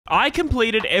I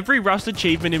completed every Rust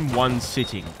achievement in one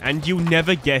sitting, and you'll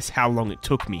never guess how long it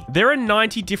took me. There are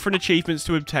 90 different achievements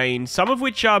to obtain, some of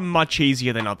which are much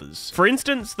easier than others. For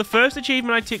instance, the first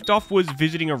achievement I ticked off was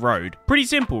visiting a road. Pretty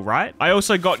simple, right? I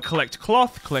also got collect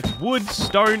cloth, collect wood,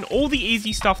 stone, all the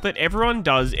easy stuff that everyone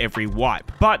does every wipe.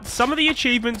 But some of the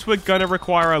achievements were gonna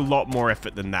require a lot more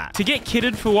effort than that. To get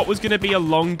kitted for what was gonna be a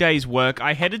long day's work,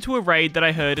 I headed to a raid that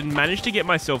I heard and managed to get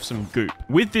myself some goop.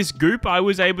 With this goop, I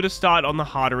was able to start on the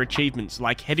harder achievements,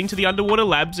 like heading to the underwater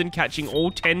labs and catching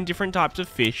all 10 different types of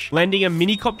fish, landing a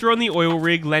minicopter on the oil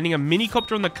rig, landing a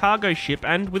minicopter on the cargo ship,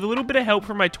 and with a little bit of help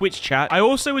from my Twitch chat, I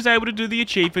also was able to do the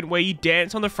achievement where you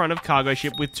dance on the front of cargo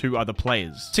ship with 2 other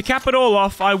players. To cap it all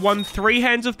off, I won 3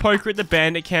 hands of poker at the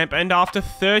bandit camp, and after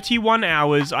 31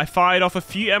 hours, I fired off a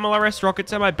few MLRS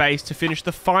rockets at my base to finish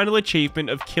the final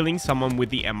achievement of killing someone with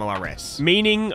the MLRS. Meaning,